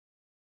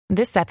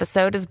This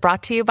episode is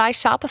brought to you by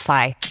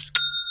Shopify.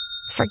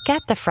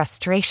 Forget the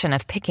frustration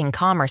of picking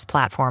commerce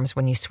platforms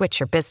when you switch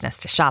your business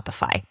to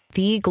Shopify,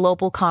 the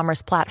global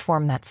commerce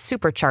platform that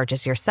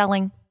supercharges your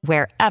selling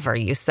wherever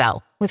you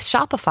sell. With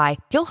Shopify,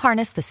 you'll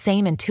harness the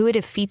same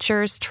intuitive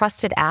features,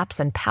 trusted apps,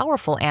 and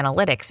powerful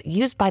analytics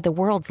used by the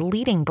world's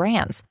leading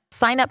brands.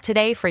 Sign up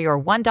today for your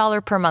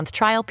 $1 per month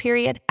trial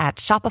period at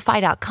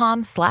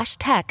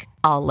shopify.com/tech,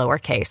 all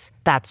lowercase.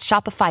 That's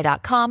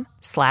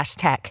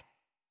shopify.com/tech.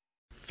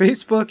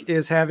 Facebook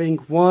is having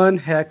one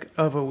heck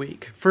of a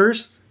week.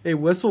 First, a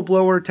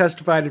whistleblower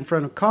testified in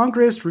front of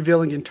Congress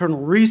revealing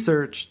internal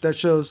research that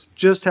shows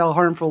just how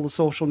harmful the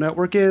social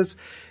network is.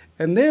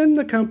 And then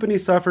the company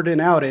suffered an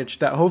outage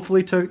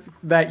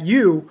that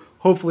you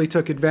hopefully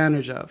took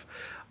advantage of.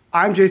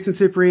 I'm Jason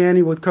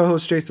Cipriani with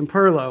co-host Jason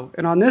Perlow.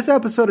 And on this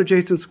episode of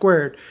Jason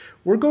Squared,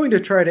 we're going to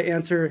try to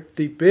answer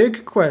the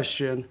big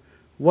question,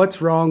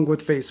 what's wrong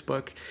with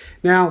Facebook?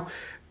 Now,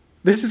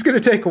 this is going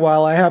to take a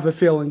while, I have a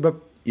feeling, but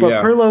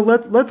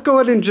Perlow, let's go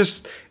ahead and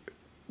just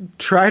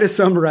try to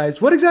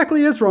summarize. What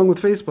exactly is wrong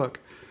with Facebook?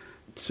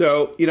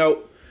 So,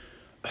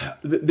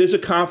 there's a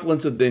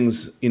confluence of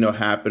things,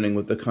 happening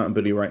with the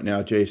company right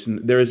now,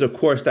 Jason. There is, of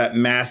course, that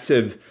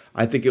massive,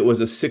 I think it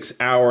was a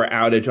 6-hour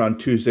outage on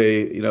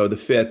Tuesday, the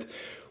 5th,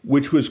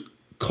 which was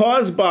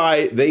caused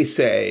by, they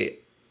say,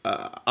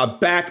 a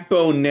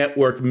backbone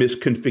network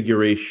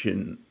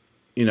misconfiguration,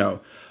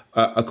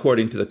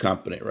 according to the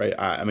company, right?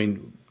 I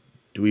mean,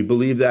 do we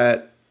believe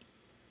that?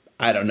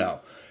 I don't know.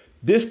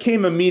 This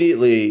came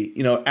immediately,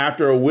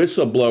 after a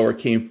whistleblower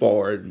came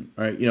forward,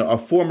 right? A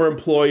former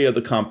employee of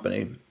the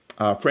company,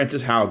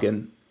 Frances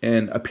Haugen,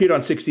 and appeared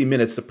on 60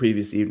 Minutes the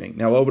previous evening.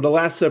 Now, over the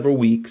last several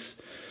weeks,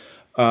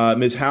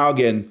 Ms.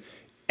 Haugen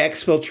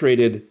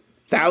exfiltrated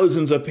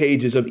thousands of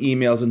pages of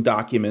emails and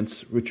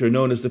documents, which are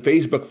known as the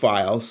Facebook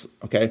files,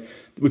 okay,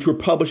 which were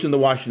published in the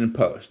Washington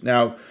Post.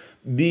 Now,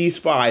 these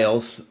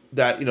files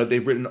that,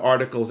 they've written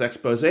articles,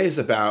 exposés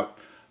about,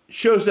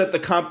 shows that the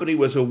company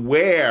was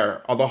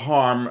aware of the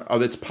harm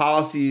of its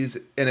policies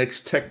and its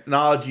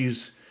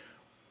technologies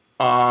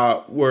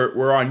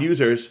were on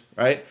users,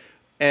 right?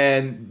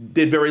 And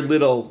did very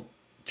little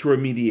to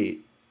remediate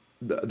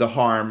the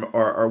harm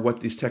or what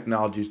these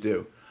technologies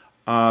do.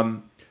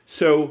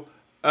 So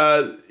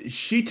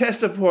she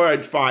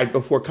testified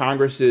before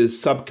Congress's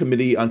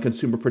Subcommittee on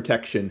Consumer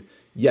Protection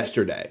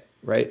yesterday,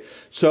 right?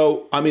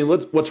 So,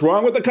 what's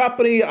wrong with the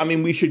company?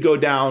 We should go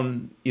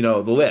down,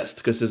 the list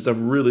because it's a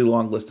really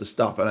long list of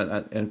stuff.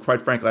 And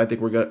quite frankly, I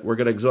think we're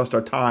going to exhaust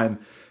our time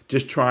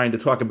just trying to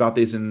talk about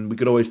these. And we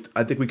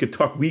could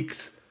talk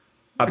weeks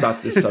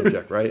about this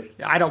subject, right?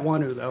 I don't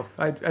want to, though.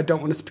 I don't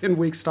want to spend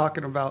weeks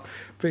talking about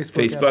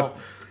Facebook. At all.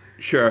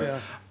 Sure.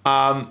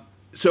 Yeah.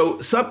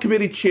 So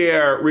Subcommittee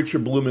Chair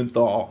Richard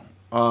Blumenthal,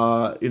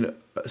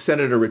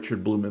 Senator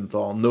Richard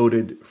Blumenthal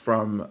noted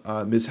from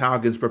Ms.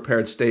 Haugen's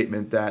prepared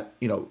statement that,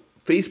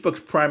 Facebook's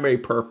primary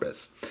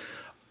purpose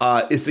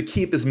is to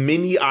keep as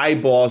many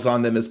eyeballs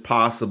on them as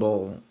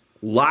possible,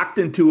 locked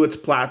into its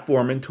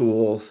platform and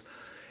tools,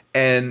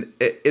 and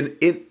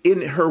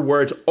in her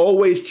words,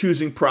 always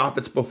choosing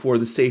profits before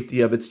the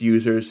safety of its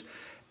users,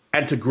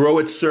 and to grow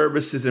its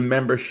services and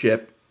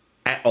membership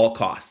at all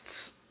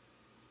costs.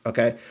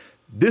 Okay?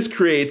 This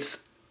creates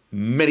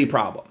many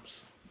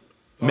problems.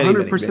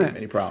 100%.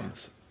 Many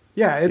problems.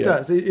 Yeah, it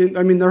does.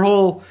 Their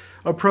whole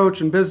approach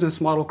and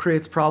business model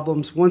creates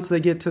problems once they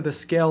get to the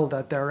scale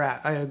that they're at.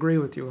 I agree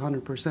with you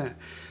 100%.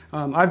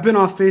 I've been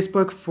off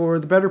Facebook for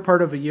the better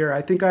part of a year.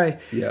 I think I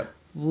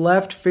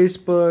left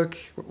Facebook,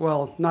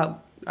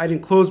 I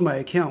didn't close my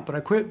account, but I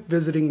quit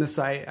visiting the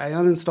site. I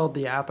uninstalled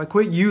the app. I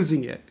quit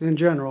using it in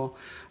general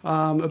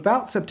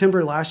about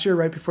September last year,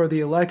 right before the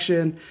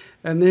election.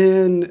 And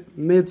then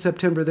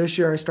mid-September this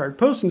year, I started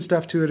posting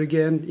stuff to it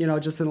again,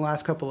 just in the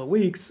last couple of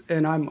weeks.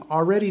 And I'm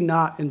already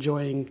not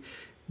enjoying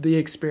the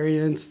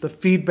experience, the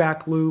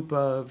feedback loop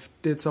of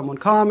did someone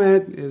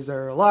comment? Is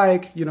there a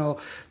like?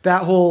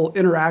 That whole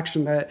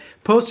interaction that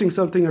posting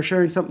something or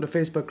sharing something to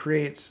Facebook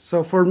creates.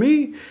 So for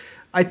me,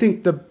 I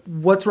think the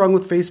what's wrong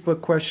with Facebook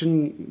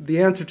question,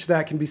 the answer to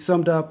that can be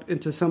summed up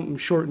into something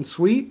short and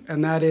sweet.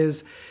 And that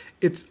is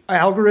its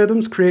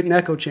algorithms create an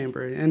echo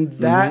chamber. And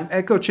that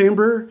echo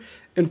chamber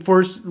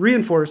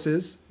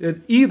reinforces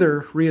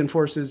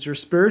your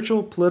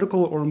spiritual,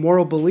 political, or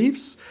moral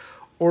beliefs,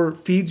 or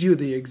feeds you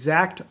the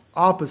exact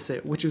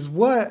opposite, which is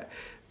what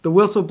the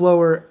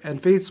whistleblower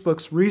and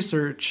Facebook's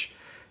research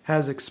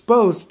has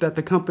exposed that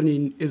the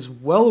company is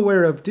well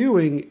aware of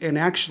doing and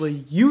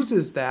actually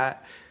uses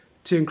that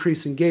to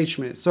increase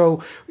engagement.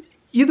 So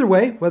either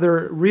way,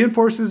 whether it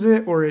reinforces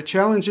it or it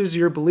challenges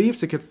your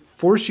beliefs, it could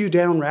force you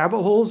down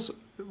rabbit holes,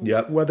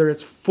 whether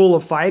it's full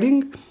of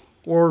fighting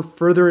or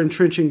further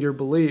entrenching your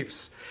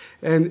beliefs.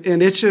 And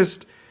it's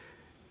just,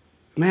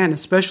 man,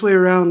 especially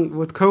around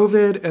with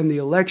COVID and the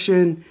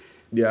election,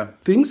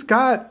 things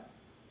got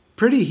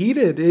pretty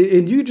heated.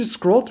 And you just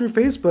scroll through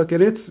Facebook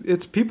and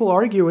it's people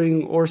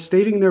arguing or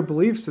stating their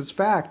beliefs as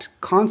fact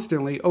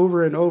constantly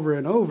over and over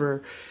and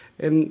over.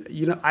 And,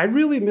 I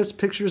really miss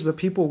pictures of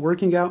people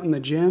working out in the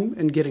gym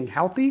and getting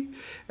healthy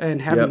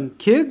and having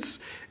kids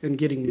and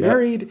getting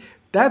married.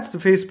 That's the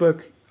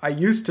Facebook I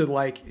used to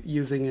like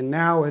using, and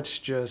now it's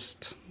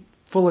just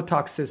full of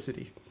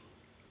toxicity.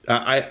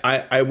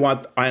 I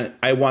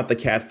want the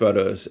cat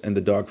photos and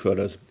the dog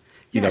photos.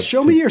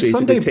 Show me your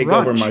Sunday take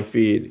brunch. over my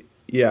feed.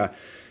 Yeah,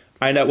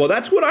 I know. Well,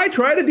 that's what I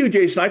try to do,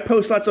 Jason. I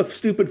post lots of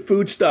stupid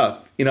food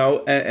stuff,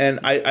 and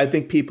I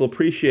think people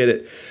appreciate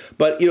it.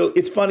 But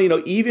it's funny,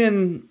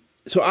 even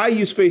so, I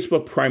use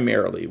Facebook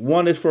primarily.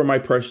 One is for my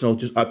personal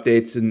just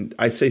updates, and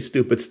I say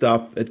stupid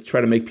stuff and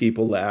try to make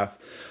people laugh.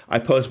 I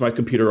post my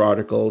computer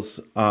articles,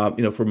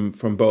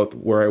 from both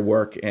where I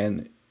work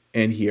and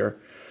here.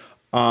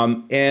 I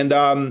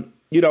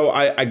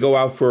go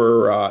out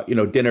for,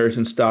 dinners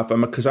and stuff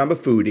because I'm a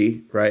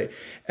foodie, right?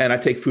 And I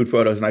take food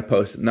photos and I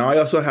post them. Now, I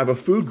also have a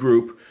food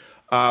group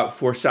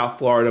for South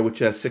Florida, which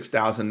has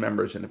 6,000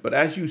 members in it. But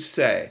as you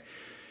say,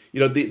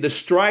 the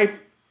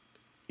strife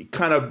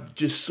kind of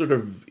just sort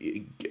of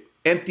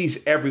empties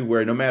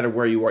everywhere, no matter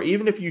where you are.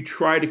 Even if you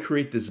try to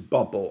create this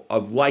bubble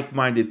of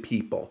like-minded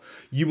people,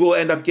 you will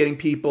end up getting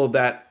people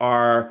that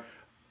are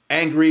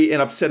angry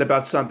and upset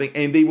about something,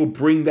 and they will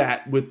bring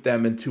that with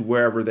them into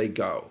wherever they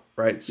go,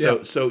 right?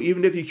 So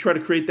even if you try to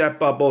create that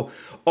bubble,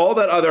 all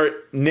that other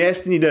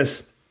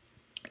nastiness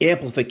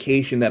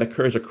amplification that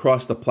occurs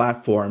across the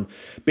platform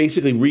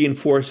basically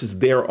reinforces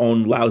their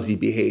own lousy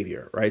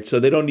behavior, right? So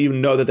they don't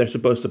even know that they're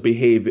supposed to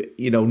behave,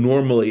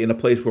 normally in a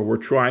place where we're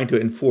trying to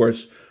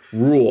enforce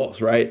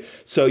rules, right?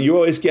 So you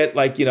always get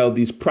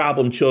these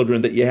problem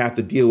children that you have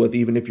to deal with,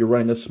 even if you're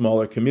running a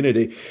smaller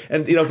community.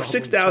 And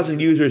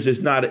 6,000 users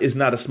is not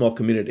a small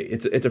community.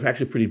 It's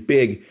actually a pretty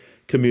big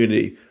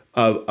community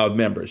of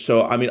members.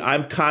 So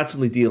I'm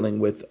constantly dealing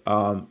with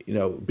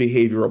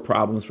behavioral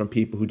problems from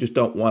people who just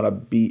don't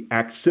want to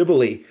act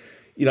civilly.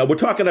 We're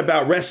talking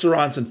about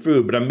restaurants and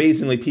food, but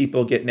amazingly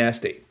people get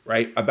nasty,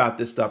 right, about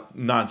this stuff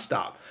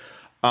nonstop.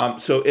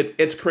 So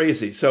it's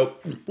crazy. So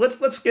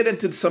let's get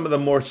into some of the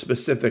more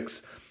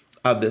specifics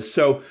of this.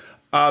 So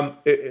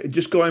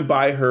just going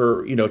by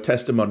her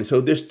testimony. So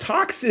there's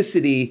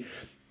toxicity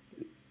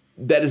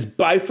that is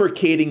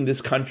bifurcating this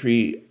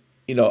country,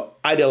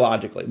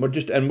 ideologically.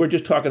 We're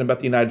just talking about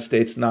the United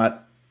States,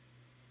 not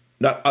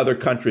other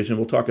countries, and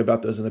we'll talk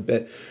about those in a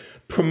bit.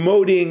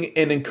 Promoting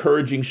and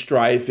encouraging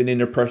strife and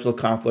interpersonal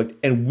conflict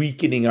and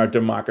weakening our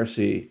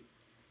democracy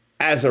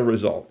as a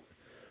result,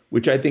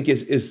 which I think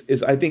is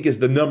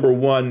the number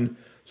one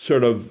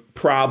sort of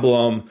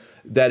problem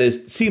that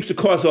seems to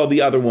cause all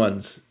the other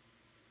ones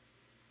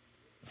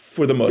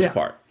for the most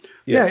part.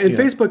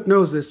 Facebook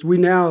knows this. We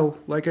now,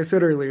 like I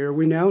said earlier,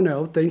 we now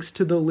know, thanks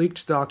to the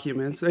leaked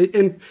documents.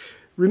 And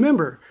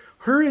remember,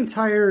 her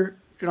entire,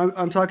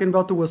 I'm talking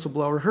about the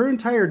whistleblower, her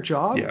entire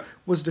job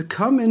was to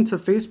come into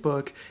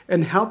Facebook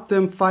and help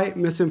them fight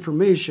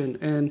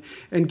misinformation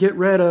and get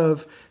rid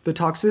of the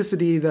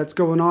toxicity that's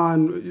going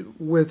on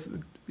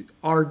with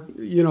our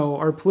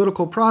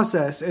political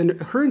process.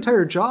 And her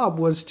entire job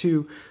was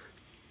to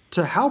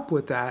help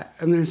with that.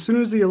 And then as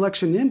soon as the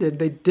election ended,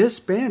 they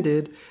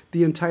disbanded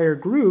the entire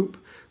group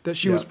that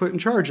she was put in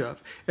charge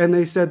of. And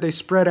they said they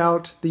spread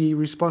out the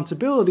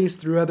responsibilities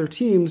through other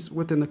teams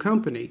within the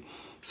company.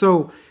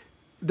 So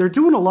they're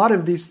doing a lot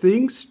of these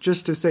things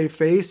just to save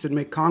face and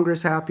make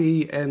Congress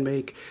happy and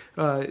make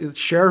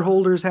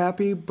shareholders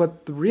happy.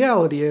 But the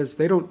reality is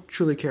they don't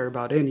truly care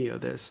about any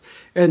of this.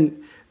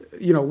 And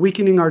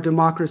weakening our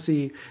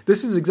democracy.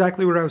 This is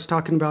exactly what I was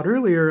talking about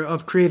earlier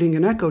of creating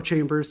an echo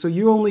chamber. So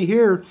you only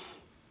hear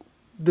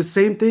the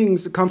same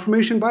things,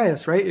 confirmation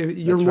bias, right?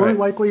 You're more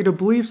likely to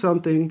believe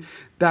something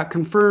that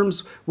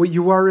confirms what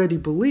you already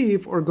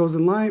believe or falls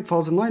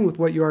in line with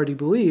what you already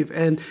believe.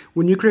 And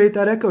when you create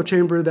that echo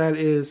chamber that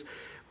is,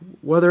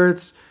 whether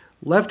it's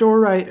left or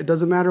right, it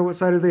doesn't matter what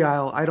side of the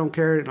aisle, I don't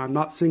care. And I'm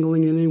not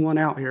singling anyone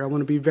out here. I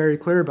want to be very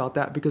clear about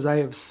that because I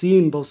have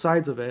seen both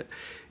sides of it.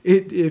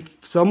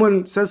 If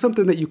someone says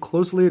something that you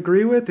closely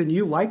agree with and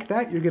you like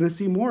that, you're going to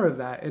see more of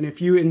that. And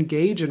if you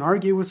engage and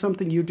argue with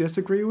something you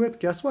disagree with,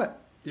 guess what?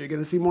 You're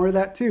going to see more of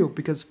that too,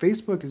 because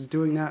Facebook is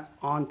doing that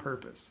on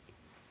purpose.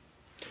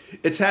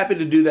 It's happy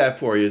to do that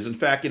for you. In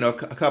fact, a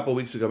couple of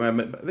weeks ago, I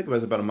think it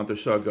was about a month or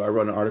so ago, I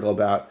wrote an article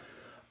about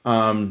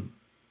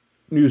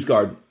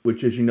NewsGuard,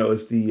 which, as you know,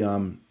 is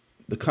the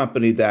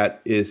company that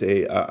is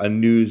a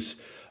news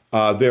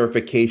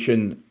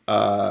verification,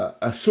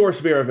 a source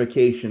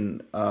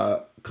verification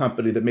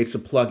company that makes a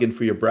plugin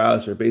for your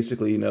browser.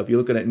 Basically, if you're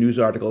looking at news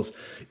articles,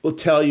 it will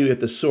tell you if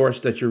the source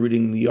that you're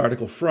reading the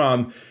article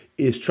from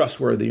is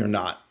trustworthy or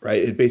not,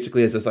 right? It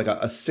basically has this like a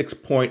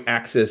 6-point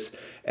axis,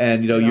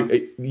 and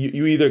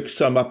you either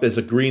sum up as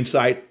a green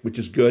site, which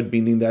is good,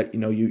 meaning that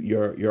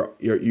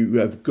you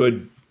have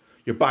good,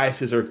 your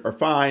biases are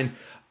fine,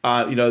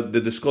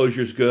 the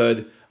disclosure is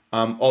good,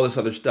 all this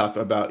other stuff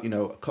about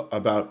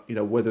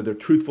whether they're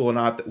truthful or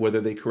not,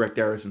 whether they correct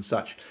errors and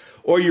such,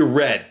 or you're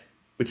red,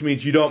 which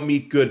means you don't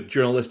meet good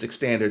journalistic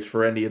standards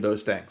for any of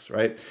those things,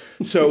 right?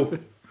 So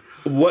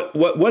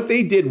what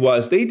they did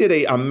was they did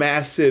a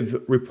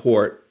massive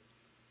report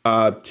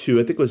to,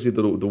 I think it was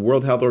either the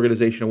World Health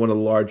Organization or one of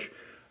the large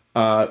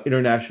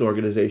international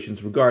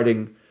organizations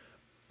regarding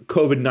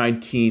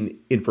COVID-19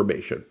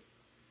 information.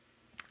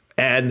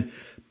 And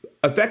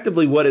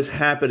effectively what is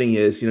happening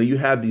is, you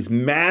have these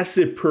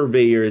massive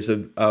purveyors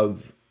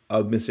of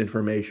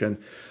misinformation.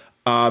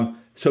 But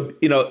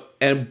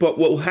what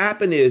will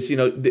happen is,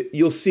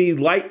 you'll see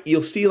like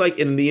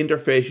in the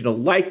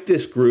interface, like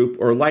this group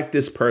or like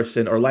this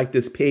person or like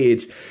this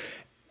page,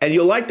 and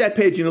you'll like that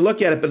page and you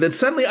look at it, but then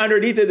suddenly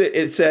underneath it,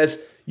 it says,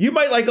 you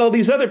might like all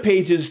these other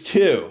pages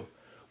too,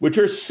 which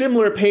are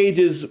similar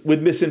pages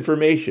with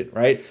misinformation,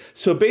 right?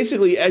 So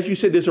basically, as you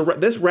said,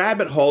 this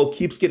rabbit hole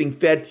keeps getting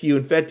fed to you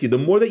and fed to you. The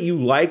more that you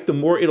like, the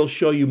more it'll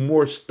show you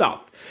more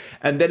stuff.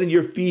 And then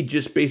your feed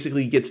just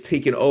basically gets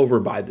taken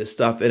over by this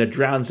stuff and it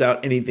drowns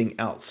out anything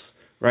else,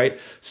 right?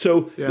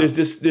 So there's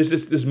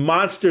this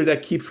monster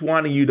that keeps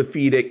wanting you to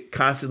feed it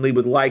constantly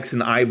with likes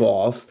and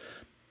eyeballs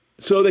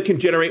so that can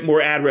generate more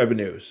ad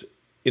revenues.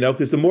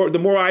 Because the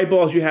more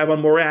eyeballs you have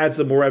on more ads,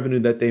 the more revenue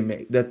that they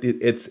make, that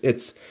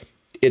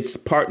its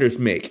partners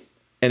make,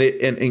 and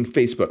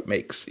Facebook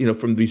makes,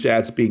 from these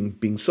ads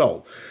being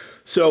sold.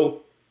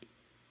 So,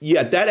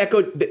 yeah, that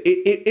Echo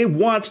it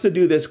wants to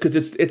do this because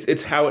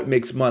it's how it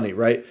makes money,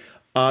 right?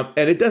 And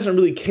it doesn't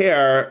really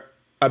care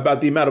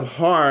about the amount of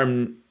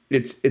harm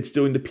it's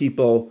doing to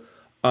people,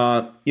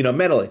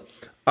 mentally.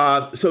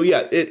 So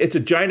yeah, it's a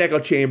giant echo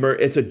chamber.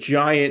 It's a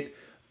giant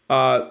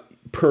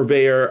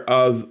purveyor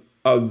of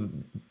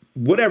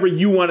whatever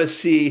you want to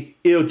see.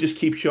 It'll just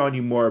keep showing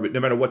you more of it, no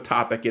matter what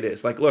topic it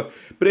is. Like, look,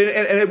 but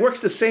and it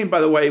works the same, by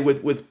the way,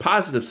 with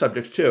positive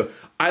subjects too.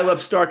 I love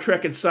Star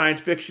Trek and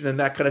science fiction and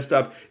that kind of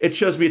stuff. It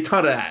shows me a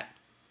ton of that.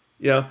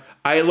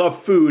 I love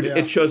food. Yeah.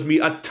 It shows me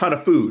a ton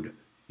of food.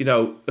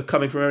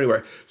 Coming from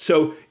everywhere.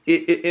 So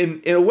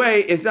in a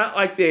way, it's not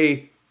like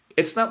they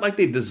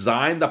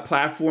designed the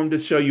platform to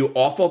show you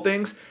awful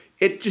things.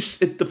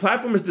 The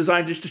platform is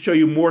designed just to show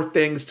you more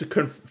things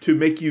to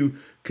make you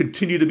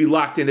continue to be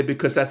locked in it,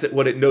 because that's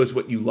what it knows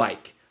what you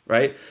like,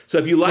 right? So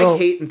if you like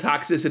hate and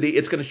toxicity,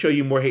 it's going to show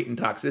you more hate and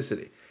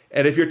toxicity.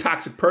 And if you're a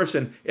toxic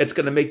person, it's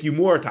going to make you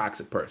more a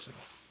toxic person,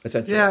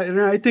 essentially. Yeah,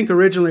 and I think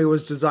originally it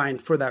was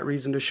designed for that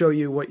reason, to show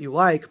you what you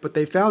like, but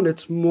they found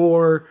it's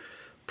more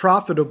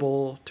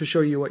profitable to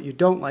show you what you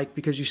don't like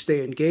because you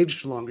stay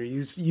engaged longer.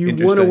 You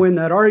want to win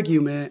that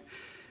argument,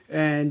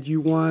 and you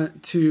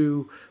want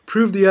to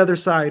prove the other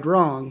side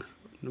wrong,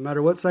 no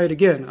matter what side.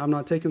 Again, I'm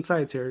not taking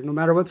sides here. No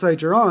matter what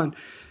side you're on,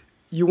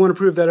 you want to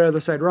prove that other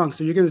side wrong.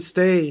 So you're going to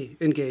stay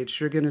engaged.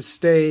 You're going to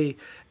stay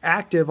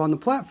active on the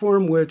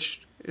platform,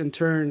 which in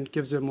turn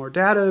gives them more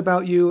data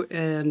about you,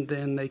 and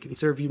then they can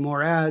serve you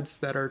more ads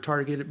that are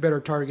better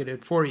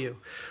targeted for you.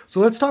 So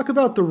let's talk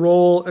about the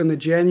role in the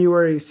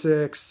January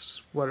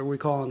 6th, what are we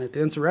calling it?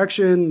 The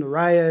insurrection, the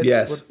riot,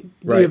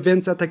 the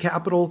events at the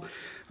Capitol,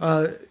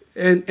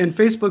 and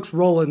Facebook's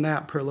role in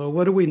that, Perlo.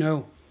 What do we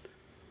know?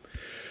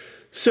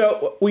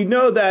 So we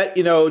know that,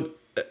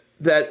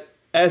 that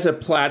as a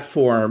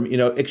platform,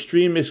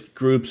 extremist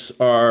groups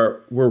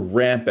were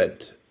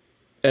rampant.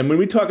 And when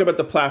we talk about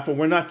the platform,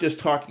 we're not just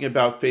talking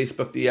about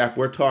Facebook, the app.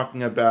 We're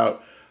talking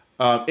about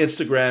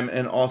Instagram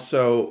and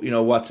also,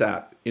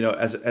 WhatsApp,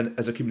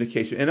 as a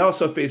communication, and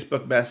also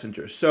Facebook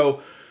Messenger.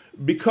 So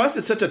because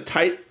it's such a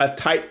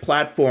tight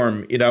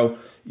platform,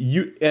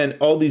 you and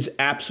all these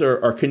apps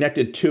are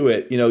connected to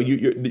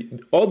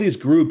it. All these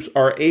groups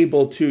are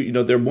able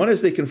to, one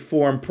is they can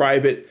form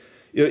private.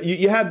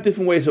 You have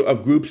different ways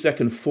of groups that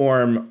can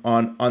form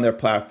on their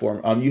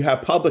platform. You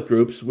have public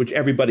groups, which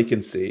everybody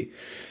can see.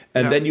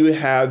 And then you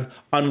have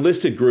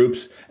unlisted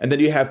groups, and then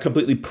you have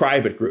completely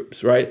private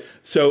groups, right?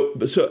 So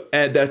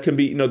and that can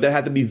be, that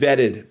have to be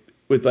vetted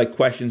with like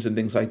questions and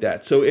things like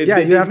that. So you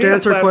have to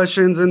answer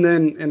questions, and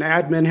then an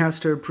admin has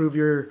to approve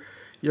your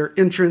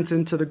entrance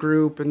into the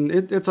group, and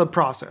it's a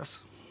process,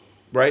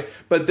 right?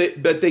 But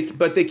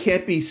they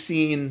can't be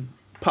seen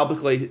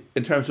publicly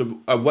in terms of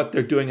what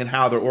they're doing and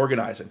how they're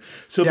organizing.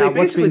 So they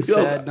basically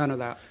none of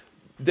that.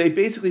 They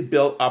basically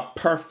built a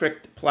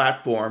perfect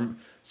platform.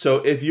 So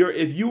if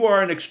you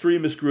are an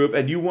extremist group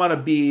and you want to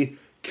be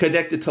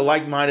connected to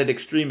like-minded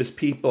extremist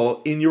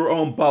people in your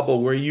own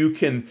bubble, where you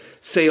can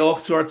say all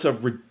sorts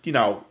of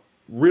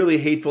really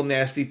hateful,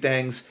 nasty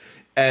things,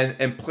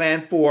 and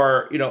plan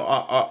for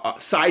a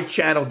side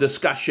channel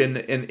discussion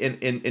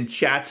in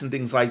chats and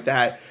things like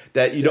that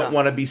you don't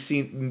want to be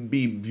seen,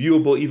 be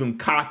viewable, even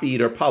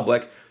copied or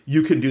public,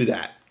 you can do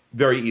that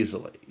very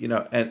easily.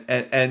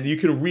 And you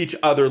can reach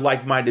other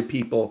like-minded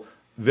people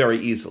very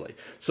easily.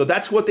 So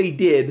that's what they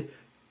did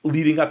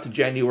leading up to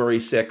January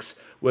 6th,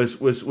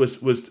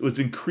 was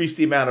increase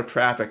the amount of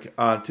traffic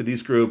to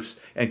these groups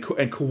and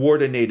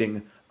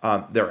coordinating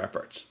their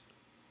efforts.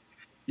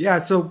 Yeah,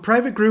 so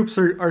private groups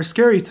are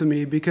scary to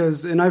me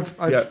because, and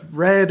I've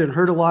read and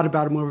heard a lot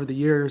about them over the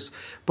years,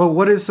 but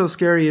what is so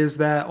scary is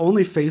that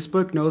only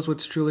Facebook knows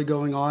what's truly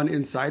going on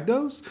inside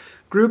those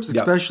groups,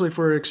 especially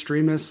for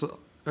extremists,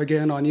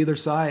 again, on either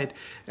side.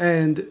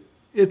 And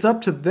it's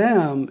up to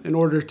them in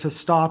order to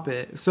stop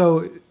it.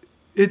 So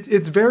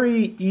It's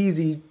very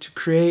easy to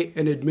create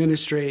and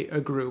administrate a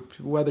group,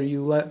 whether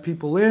you let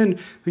people in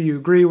who you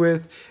agree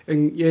with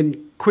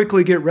and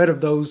quickly get rid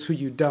of those who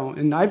you don't.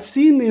 And I've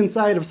seen the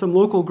inside of some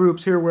local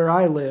groups here where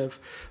I live,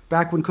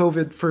 back when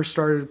COVID first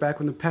started, back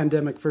when the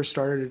pandemic first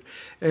started,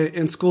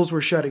 and schools were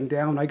shutting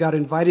down. I got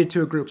invited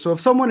to a group. So if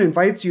someone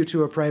invites you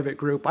to a private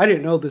group, I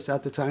didn't know this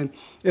at the time,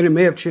 and it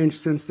may have changed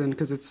since then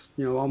because it's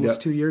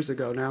almost 2 years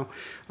ago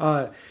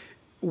now.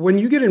 When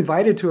you get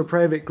invited to a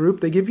private group,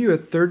 they give you a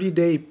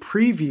 30-day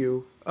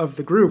preview of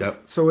the group.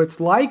 Yep. So it's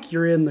like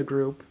you're in the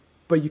group,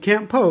 but you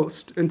can't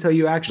post until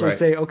you actually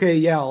say, okay,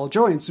 yeah, I'll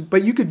join. So,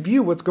 but you could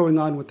view what's going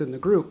on within the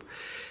group.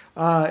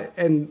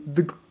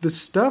 And the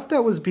stuff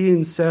that was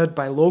being said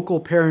by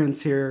local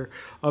parents here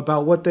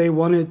about what they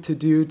wanted to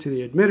do to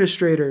the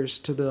administrators,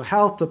 to the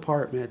health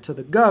department, to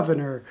the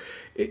governor,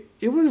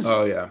 it was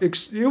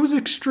it was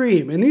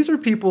extreme. And these are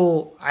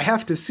people I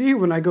have to see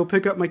when I go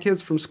pick up my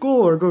kids from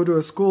school or go to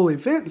a school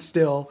event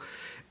still.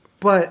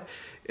 But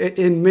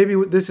and maybe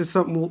this is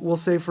something we'll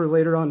say for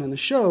later on in the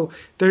show.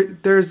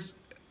 There's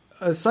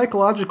a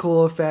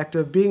psychological effect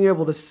of being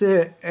able to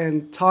sit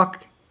and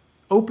talk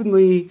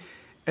openly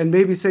and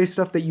maybe say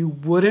stuff that you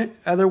wouldn't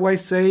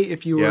otherwise say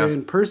if you were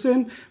in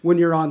person when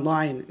you're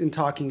online and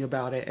talking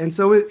about it. And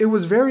so it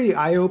was very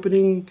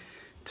eye-opening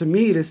to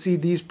me to see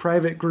these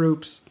private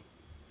groups,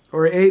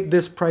 or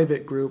this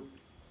private group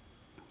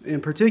in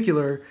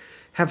particular,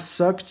 have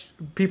sucked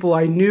people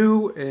I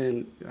knew.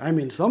 And I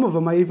mean, some of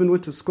them I even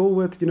went to school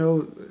with,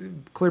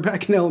 clear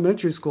back in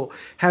elementary school,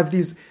 have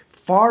these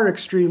far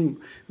extreme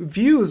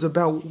views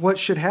about what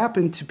should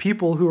happen to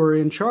people who are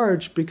in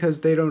charge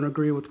because they don't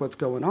agree with what's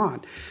going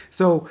on.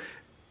 So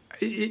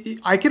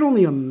I can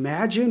only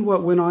imagine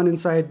what went on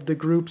inside the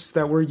groups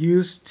that were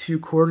used to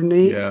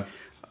coordinate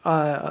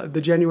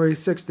the January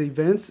 6th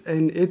events.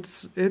 And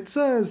it's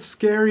a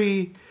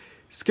scary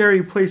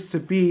place to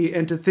be,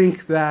 and to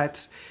think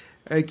that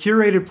a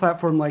curated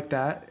platform like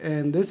that,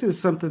 and this is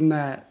something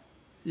that,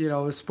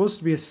 is supposed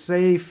to be a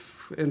safe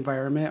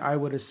environment, I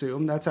would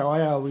assume. That's how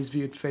I always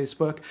viewed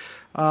Facebook.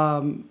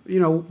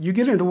 You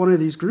get into one of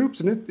these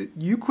groups and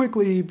you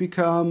quickly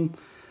become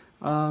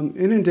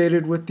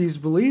inundated with these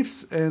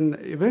beliefs, and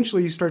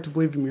eventually you start to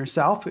believe them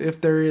yourself if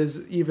there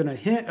is even a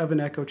hint of an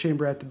echo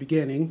chamber at the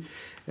beginning.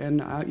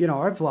 And,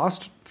 I've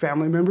lost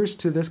family members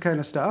to this kind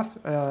of stuff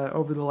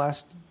over the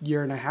last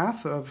year and a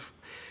half of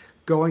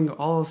going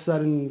all of a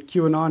sudden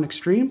QAnon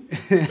extreme.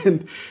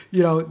 And,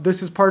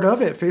 this is part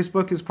of it.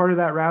 Facebook is part of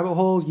that rabbit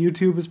hole.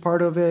 YouTube is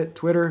part of it.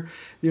 Twitter,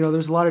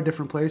 there's a lot of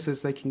different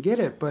places they can get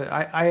it. But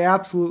I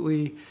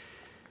absolutely,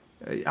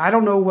 I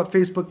don't know what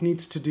Facebook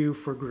needs to do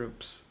for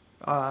groups.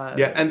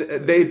 And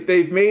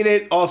they've made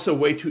it also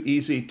way too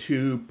easy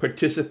to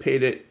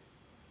participate it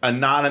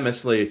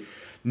anonymously,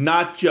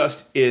 not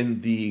just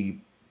in the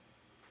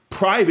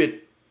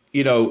private,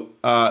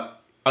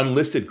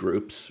 unlisted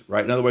groups,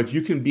 right? In other words,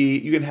 you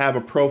can have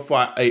a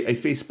profile, a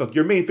Facebook,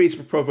 your main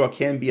Facebook profile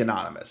can be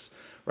anonymous,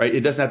 right?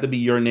 It doesn't have to be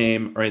your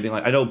name or anything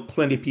like. I know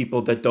plenty of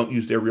people that don't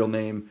use their real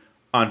name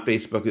on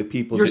Facebook. The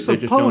people you're that they're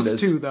just known as, supposed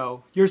to,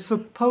 though. You're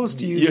supposed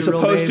to use your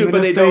real name. You're supposed to,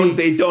 but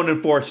they don't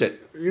enforce it.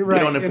 You're right.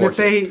 They don't enforce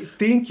and if they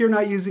think you're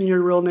not using your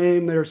real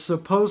name, they're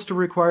supposed to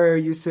require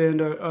you send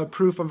a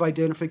proof of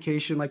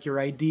identification, like your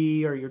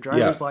ID or your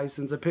driver's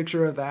license, a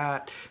picture of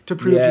that to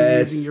prove you're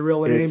using your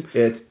real name.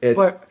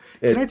 But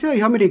can I tell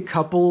you how many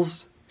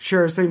couples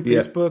share the same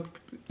Facebook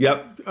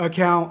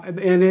account,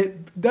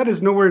 and that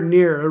is nowhere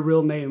near a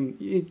real name,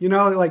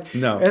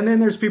 No. And then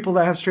there's people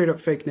that have straight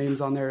up fake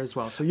names on there as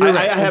well. So I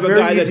have a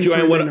guy that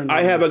joined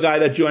I have a guy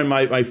that joined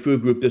my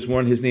food group this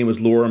morning. His name was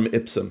Lorem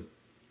Ipsum.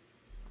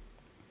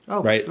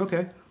 Oh, right.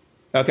 Okay.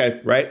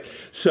 Right.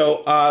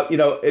 So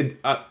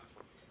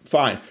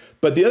fine.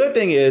 But the other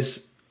thing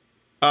is,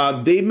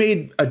 they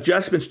made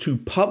adjustments to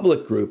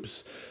public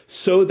groups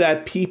so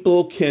that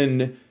people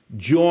can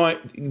join,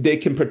 they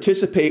can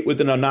participate with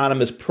an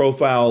anonymous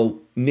profile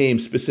name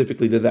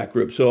specifically to that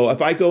group. So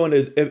if I go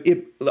into,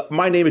 if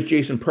my name is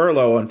Jason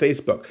Perlow on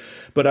Facebook,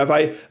 but if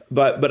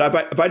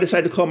I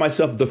decide to call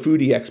myself the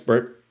foodie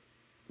expert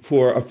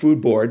for a food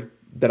board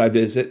that I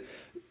visit,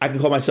 I can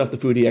call myself the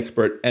foodie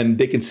expert, and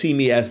they can see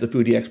me as the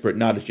foodie expert,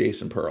 not as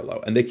Jason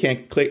Perlow. And they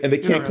can't click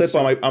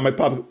on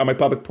my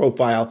public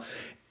profile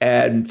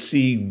and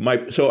see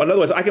my. So in other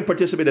words, I can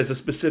participate as a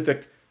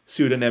specific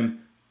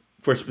pseudonym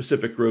for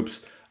specific groups.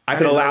 I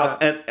can allow,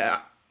 and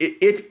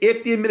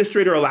if the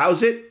administrator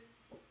allows it,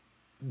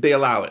 they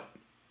allow it,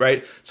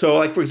 right? So,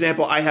 like for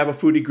example, I have a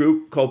foodie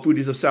group called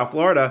Foodies of South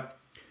Florida.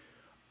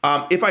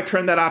 If I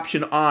turn that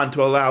option on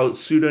to allow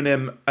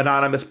pseudonym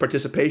anonymous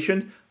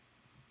participation,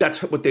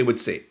 that's what they would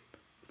see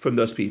from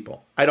those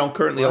people. I don't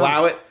currently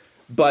allow it,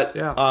 but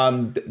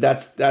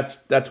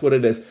that's what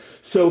it is.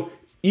 So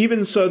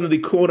even some of the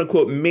quote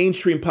unquote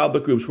mainstream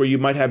public groups where you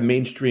might have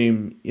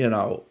mainstream,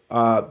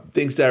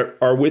 things that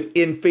are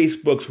within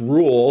Facebook's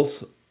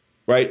rules,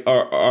 right,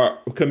 are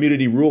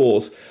community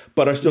rules,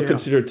 but are still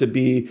considered to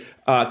be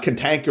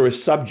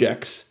cantankerous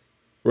subjects,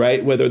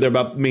 right? Whether they're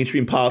about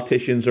mainstream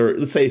politicians or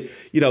let's say,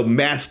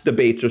 mass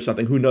debates or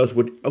something. Who knows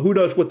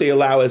what they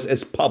allow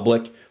as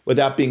public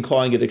without being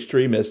calling it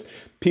extremist.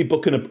 People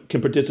can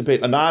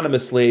participate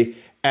anonymously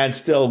and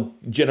still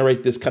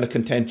generate this kind of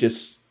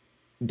contentious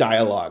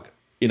dialogue,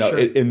 Sure.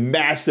 in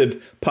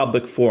massive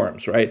public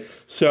forums, right?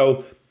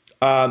 So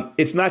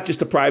it's not just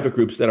the private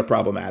groups that are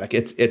problematic.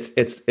 It's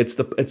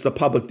the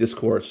public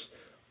discourse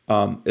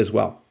as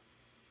well.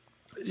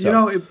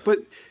 So.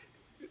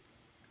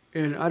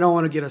 And I don't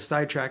want to get us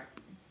sidetracked,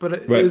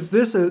 but Right. is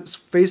this a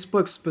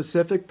Facebook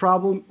specific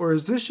problem or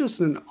is this just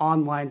an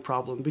online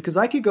problem? Because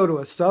I could go to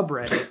a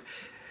subreddit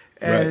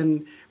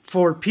and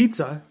for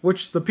pizza,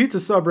 which the pizza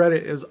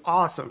subreddit is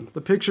awesome.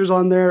 The pictures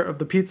on there of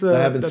the pizza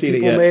that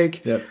people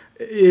make, Yep.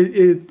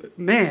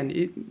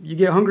 You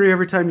get hungry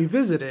every time you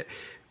visit it.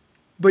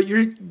 But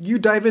you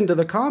dive into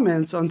the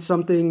comments on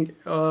something,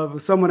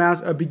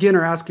 a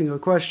beginner asking a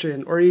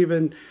question, or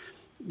even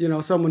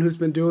someone who's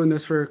been doing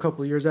this for a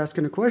couple of years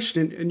asking a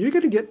question, and you're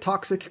going to get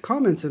toxic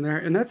comments in there,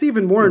 and that's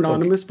even more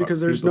anonymous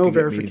because there's no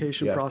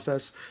verification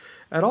process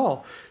at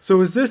all. So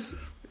is this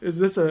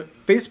a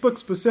Facebook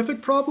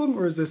specific problem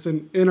or is this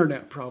an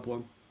internet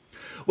problem?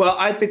 Well,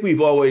 I think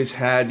we've always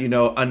had,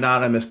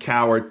 anonymous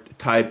coward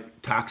type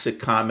toxic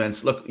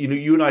comments. Look,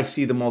 you and I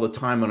see them all the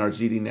time on our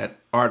ZDNet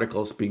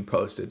articles being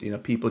posted.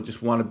 People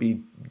just want to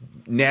be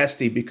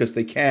nasty because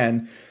they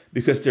can,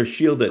 because they're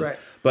shielded. Right.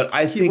 But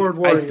I think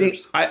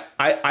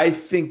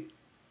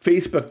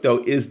Facebook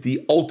though is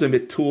the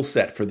ultimate tool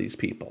set for these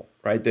people,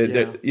 right?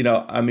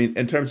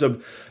 In terms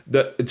of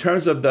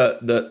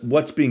the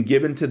what's being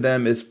given to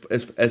them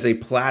as a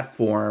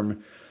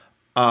platform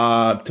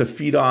to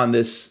feed on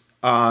this.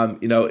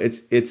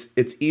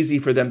 It's easy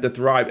for them to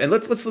thrive. And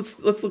let's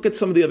look at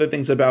some of the other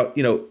things about,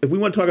 if we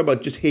want to talk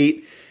about just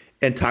hate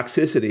and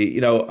toxicity,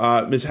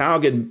 Ms.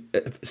 Haugen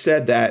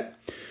said that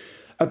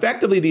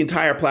effectively the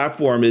entire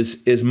platform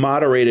is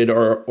moderated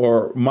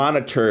or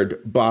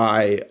monitored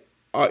by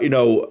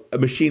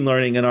machine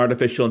learning and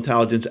artificial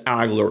intelligence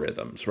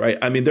algorithms, right?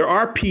 I mean, there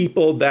are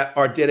people that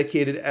are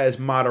dedicated as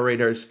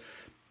moderators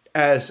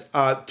as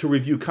to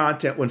review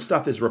content when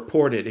stuff is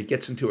reported, it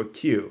gets into a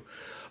queue.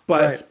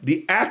 But right.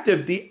 the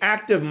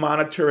active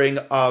monitoring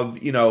of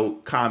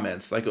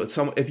comments, like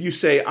if you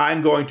say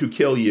I'm going to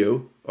kill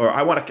you, or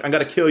I'm going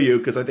to kill you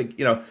because I think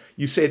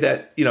you say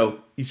that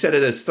you said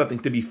it as something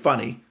to be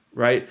funny,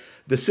 right?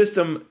 The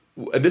system,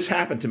 and this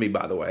happened to me,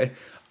 by the way.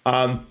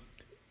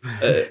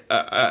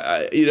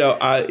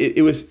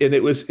 It was,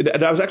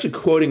 and I was actually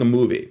quoting a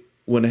movie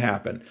when it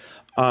happened.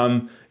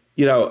 And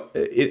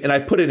I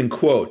put it in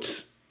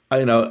quotes. I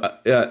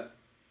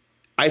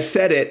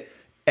said it,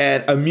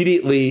 and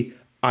immediately.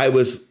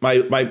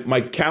 My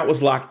account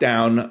was locked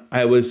down.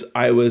 I was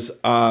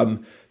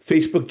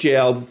Facebook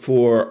jailed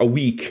for a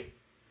week.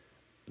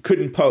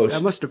 Couldn't post.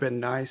 That must have been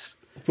nice.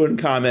 Couldn't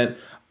comment.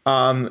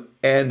 I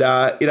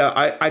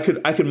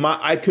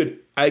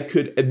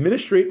could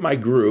administrate my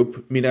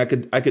group. I mean, I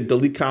could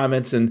delete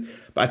comments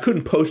but I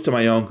couldn't post to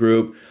my own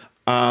group.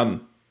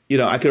 I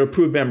could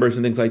approve members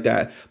and things like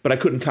that, but I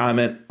couldn't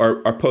comment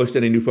or post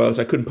any new photos.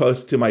 I couldn't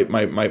post to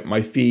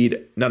my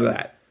feed. None of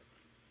that.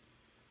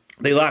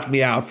 They locked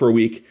me out for a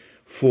week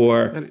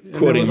for quoting a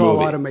movie. It was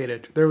all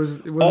automated. Was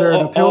there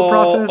an appeal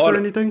process or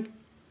anything?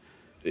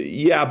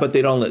 Yeah, but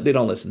they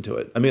don't listen to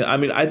it. I mean,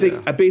 I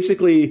think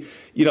basically,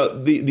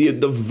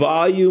 the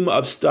volume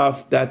of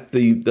stuff that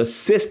the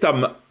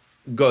system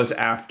goes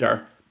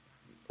after,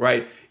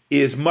 right,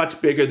 is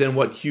much bigger than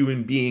what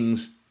human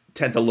beings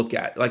tend to look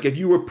at. Like if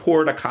you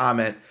report a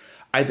comment,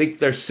 I think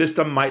their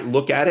system might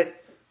look at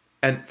it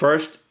and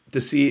first. To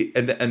see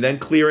and then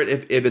clear it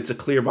if it's a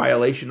clear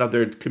violation of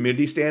their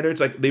community standards.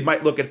 Like they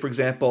might look at, for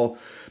example,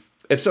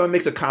 if someone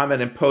makes a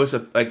comment and posts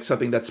like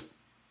something that's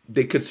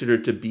they consider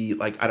to be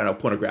like, I don't know,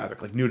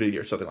 pornographic, like nudity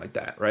or something like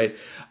that, right?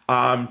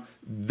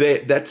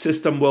 That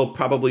system will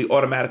probably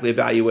automatically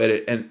evaluate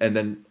it and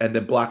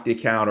then block the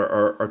account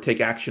or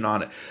take action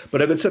on it.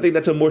 But if it's something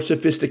that's a more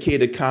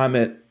sophisticated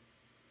comment,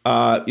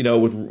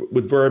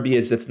 with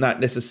verbiage that's not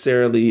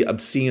necessarily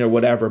obscene or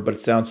whatever, but it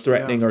sounds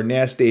threatening or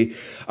nasty,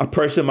 a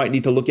person might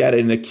need to look at it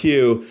in a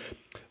queue.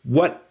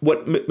 What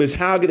Ms.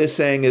 Haugen is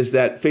saying is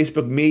that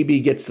Facebook maybe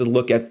gets to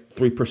look at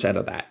 3%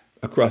 of that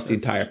across the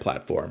entire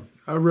platform.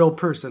 A real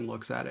person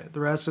looks at it.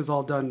 The rest is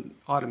all done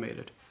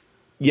automated.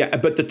 Yeah,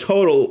 but the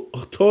total,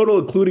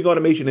 including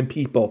automation and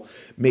people,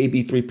 may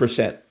be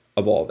 3%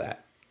 of all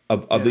that,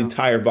 of the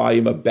entire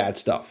volume of bad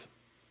stuff.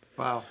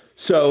 Wow.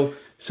 So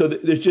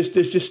there's just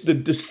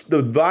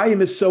the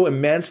volume is so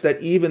immense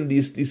that even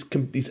these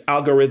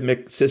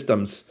algorithmic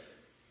systems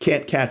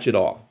can't catch it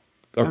all,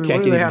 or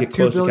can't even get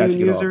close to catching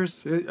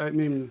users? it all. I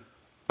mean,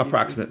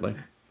 approximately.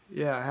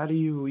 Yeah. How do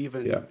you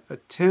even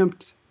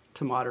attempt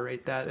to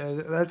moderate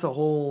that? That's a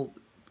whole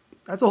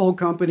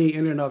company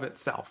in and of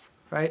itself,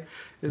 right?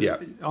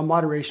 A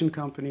moderation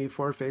company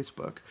for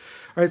Facebook.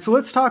 All right. So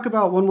let's talk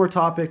about one more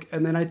topic,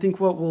 and then I think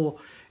what we'll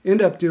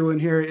end up doing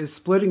here is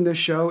splitting this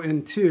show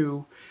in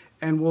two.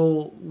 and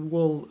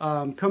we'll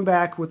come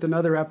back with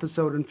another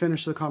episode and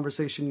finish the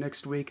conversation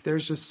next week.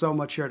 There's just so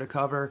much here to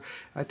cover.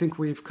 I think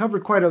we've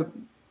covered quite a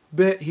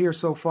bit here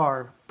so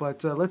far,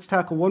 but let's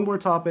tackle one more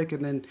topic,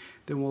 and then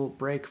we'll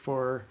break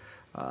for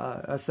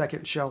a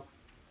second show.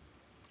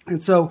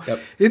 And so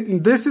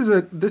this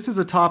is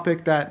a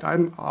topic that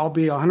I'll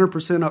be 100%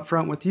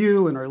 upfront with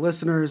you and our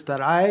listeners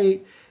that I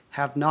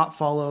have not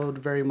followed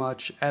very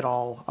much at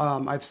all.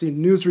 I've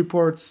seen news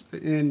reports,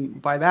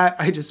 and by that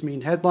I just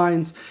mean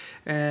headlines.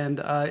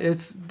 And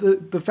it's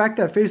the fact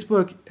that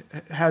Facebook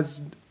has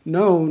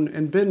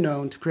been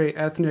known to create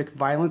ethnic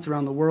violence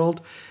around the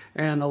world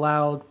and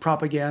allowed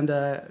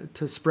propaganda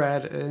to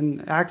spread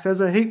and acts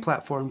as a hate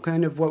platform,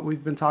 kind of what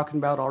we've been talking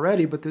about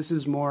already, but this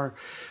is more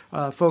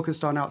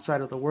focused on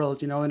outside of the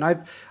world, and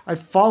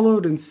I've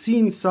followed and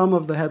seen some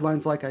of the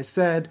headlines, like I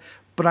said,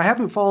 but I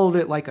haven't followed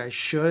it like I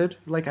should,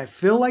 like I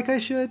feel like I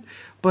should.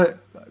 But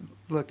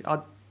look,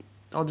 I'll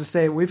just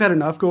say we've had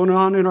enough going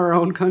on in our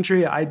own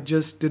country. I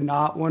just did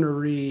not want to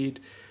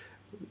read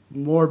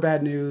more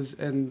bad news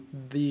and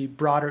the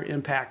broader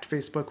impact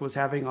Facebook was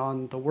having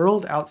on the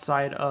world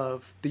outside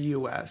of the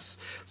U.S.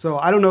 So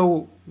I don't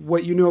know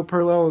what you know,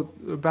 Perlo,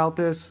 about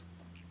this.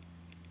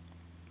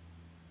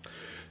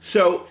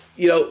 So,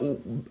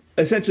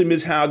 essentially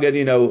Ms.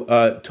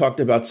 Haugen, talked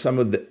about some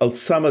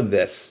of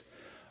this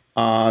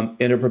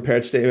in a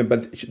prepared statement,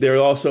 but they're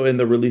also in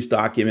the released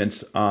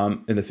documents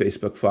in the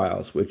Facebook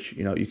files, which,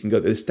 you can go,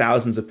 there's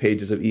thousands of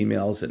pages of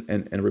emails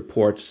and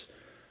reports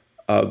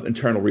of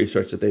internal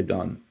research that they've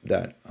done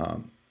that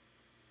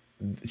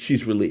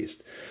she's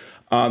released.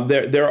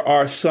 There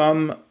are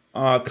some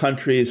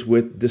countries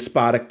with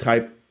despotic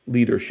type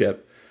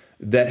leadership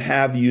that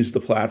have used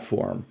the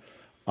platform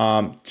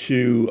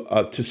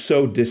to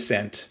sow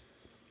dissent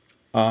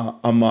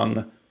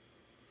among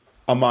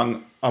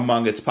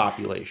its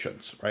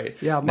populations, right?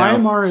 Yeah,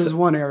 Myanmar is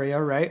one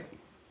area, right?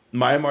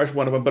 Myanmar is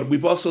one of them, but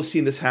we've also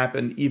seen this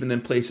happen even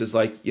in places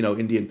like,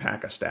 India and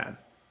Pakistan,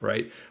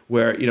 right?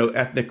 Where,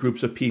 ethnic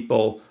groups of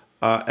people,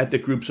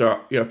 ethnic groups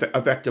are,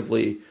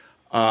 effectively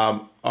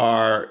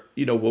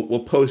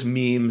will post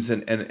memes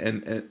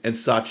and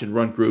such and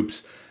run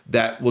groups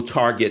that will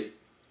target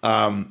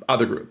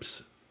other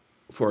groups,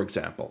 for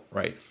example,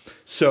 right?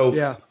 So,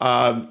 yeah.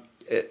 And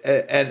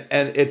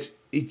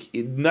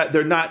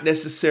they're not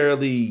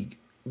necessarily,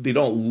 they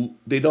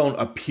don't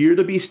appear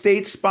to be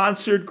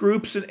state-sponsored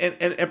groups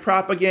and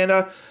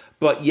propaganda,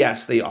 but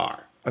yes, they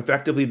are.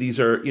 Effectively, these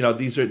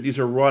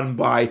are run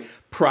by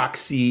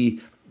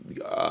proxy,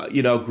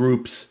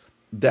 groups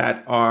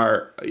that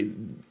are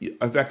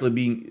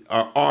effectively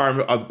are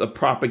armed of the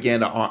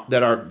propaganda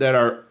that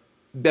are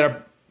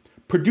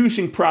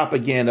producing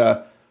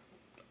propaganda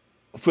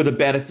for the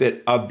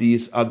benefit of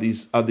these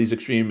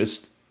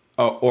extremist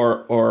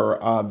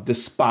or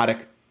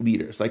despotic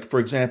leaders. Like, for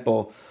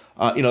example,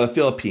 the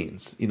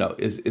Philippines,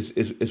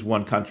 is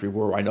one country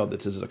where I know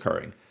that this is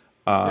occurring.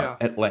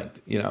 At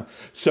length,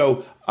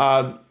 So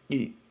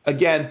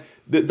again,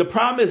 the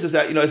problem is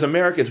that as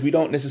Americans we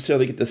don't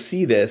necessarily get to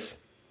see this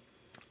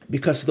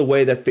because of the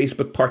way that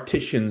Facebook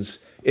partitions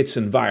its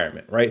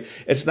environment, right?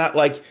 It's not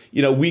like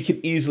we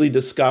can easily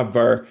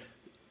discover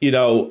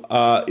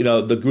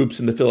the groups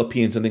in the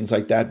Philippines and things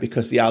like that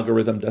because the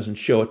algorithm doesn't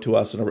show it to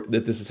us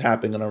that this is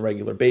happening on a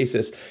regular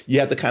basis. You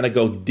have to kind of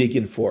go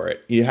digging for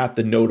it. You have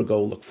to know to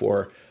go look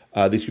for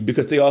these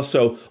because they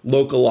also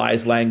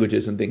localize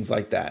languages and things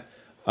like that.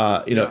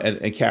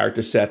 And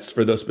character sets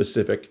for those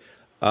specific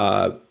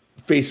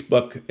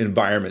Facebook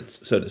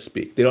environments, so to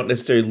speak. They don't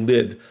necessarily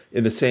live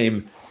in the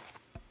same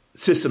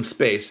system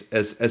space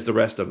as the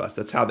rest of us.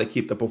 That's how they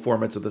keep the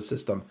performance of the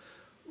system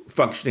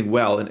functioning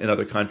well in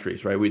other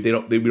countries, right? We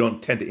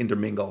don't tend to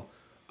intermingle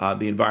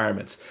the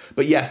environments.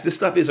 But yes, this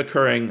stuff is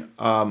occurring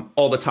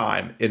all the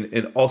time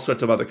in all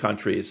sorts of other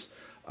countries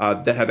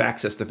that have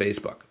access to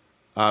Facebook.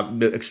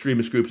 The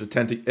extremist groups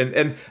tend to,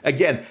 and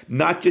again,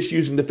 not just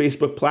using the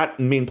Facebook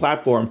main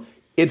platform,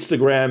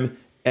 Instagram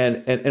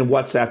and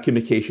WhatsApp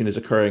communication is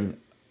occurring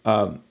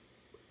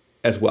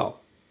as well.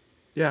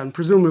 Yeah, and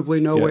presumably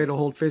no way to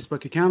hold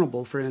Facebook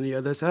accountable for any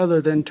of this other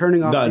than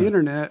turning off the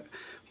internet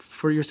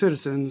for your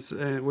citizens,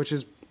 which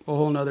is a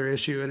whole other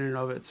issue in and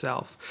of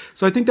itself.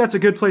 So I think that's a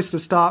good place to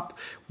stop.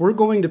 We're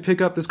going to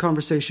pick up this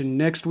conversation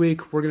next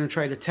week. We're going to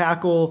try to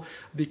tackle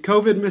the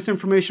COVID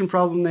misinformation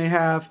problem they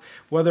have,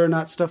 whether or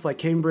not stuff like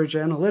Cambridge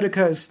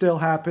Analytica is still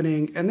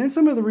happening, and then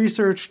some of the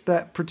research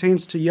that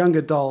pertains to young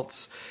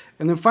adults.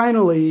 And then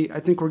finally, I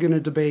think we're going to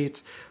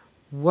debate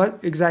what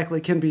exactly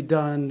can be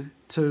done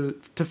to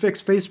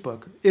fix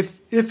Facebook,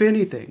 if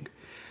anything.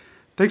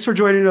 Thanks for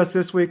joining us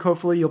this week.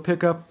 Hopefully you'll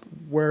pick up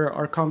where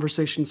our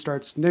conversation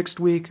starts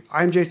next week.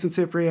 I'm Jason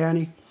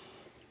Cipriani.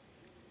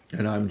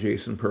 And I'm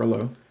Jason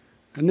Perlo.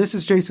 And this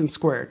is Jason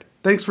Squared.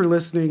 Thanks for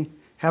listening.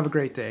 Have a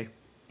great day.